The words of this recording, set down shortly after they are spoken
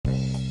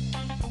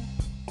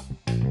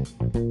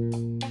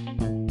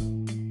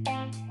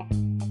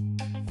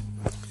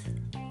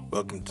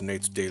Welcome to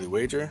Nate's Daily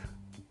Wager.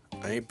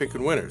 I ain't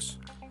picking winners,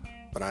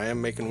 but I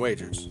am making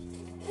wagers.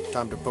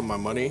 Time to put my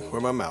money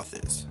where my mouth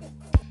is.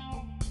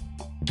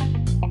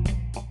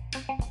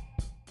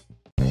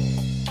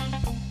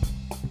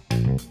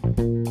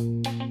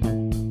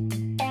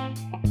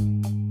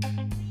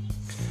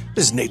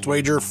 This is Nate's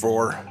Wager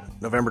for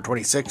November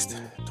 26th,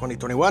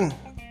 2021.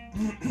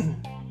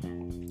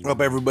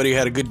 Hope everybody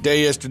had a good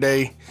day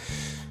yesterday.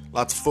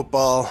 Lots of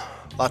football,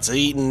 lots of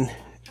eating.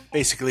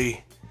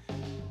 Basically,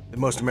 the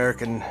most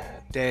American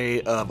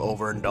day of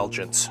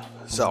overindulgence.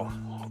 So,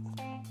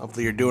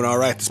 hopefully you're doing all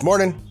right this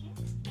morning,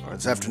 or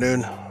this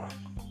afternoon,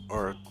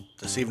 or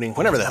this evening,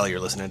 whenever the hell you're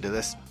listening to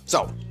this.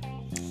 So,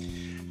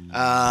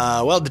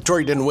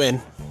 Detroit didn't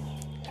win,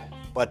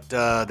 but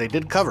they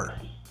did cover.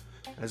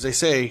 As they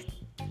say,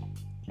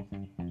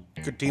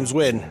 good teams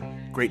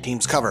win, great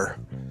teams cover.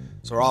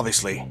 So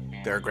obviously,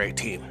 they're a great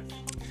team.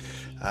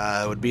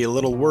 I would be a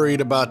little worried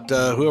about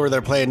whoever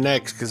they're playing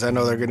next, because I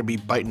know they're going to be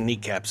biting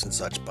kneecaps and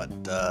such, but,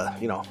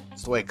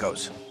 it's the way it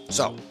goes.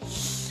 So,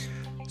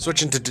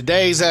 switching to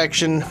today's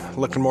action,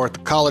 looking more at the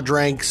college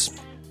ranks,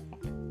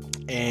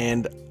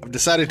 and I've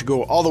decided to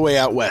go all the way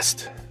out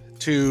west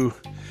to,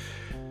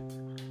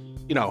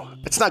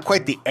 it's not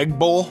quite the Egg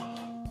Bowl,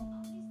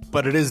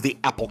 but it is the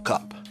Apple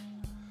Cup.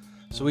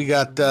 So we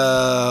got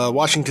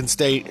Washington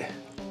State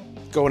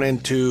going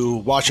into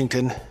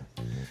Washington.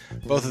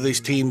 Both of these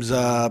teams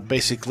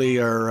basically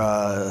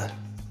are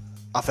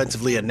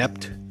offensively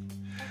inept.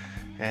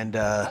 And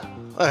I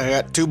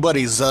got two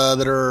buddies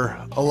that are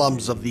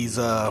alums of these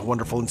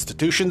wonderful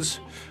institutions.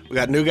 We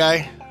got New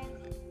Guy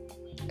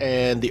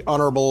and the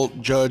Honorable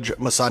Judge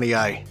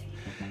Masaniai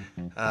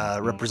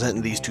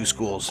representing these two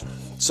schools.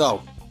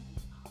 So,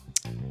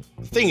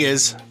 the thing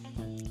is,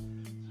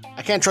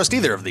 I can't trust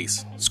either of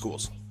these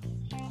schools.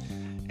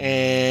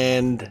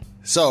 And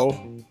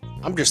so,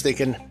 I'm just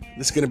thinking,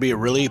 this is going to be a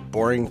really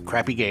boring,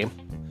 crappy game.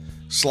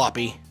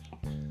 Sloppy.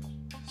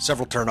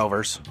 Several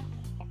turnovers.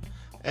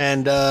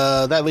 And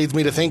that leads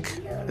me to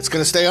think it's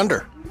going to stay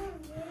under.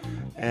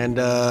 And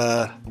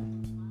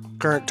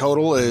current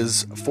total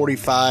is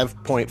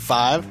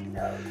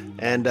 45.5.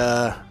 And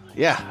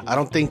I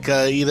don't think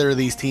either of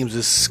these teams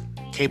is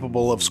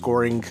capable of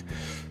scoring,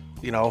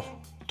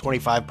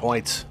 25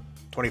 points,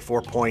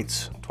 24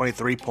 points,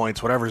 23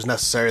 points, whatever is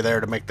necessary there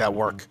to make that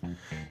work.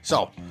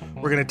 So,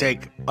 we're going to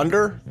take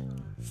under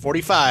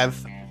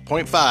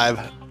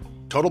 45.5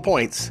 total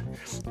points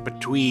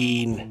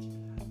between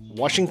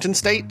Washington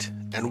State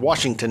and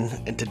Washington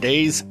in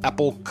today's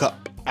Apple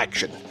Cup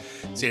action.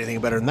 See anything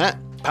better than that?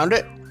 Pound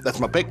it. That's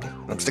my pick.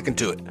 I'm sticking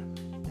to it.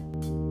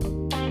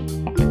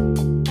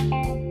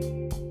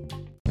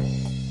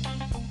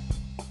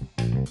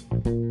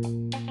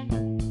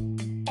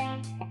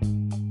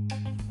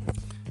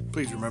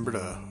 Please remember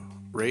to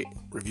rate,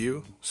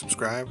 review,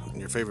 subscribe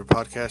in your favorite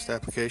podcast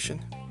application.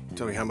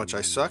 Tell me how much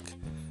I suck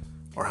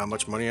or how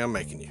much money I'm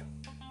making you.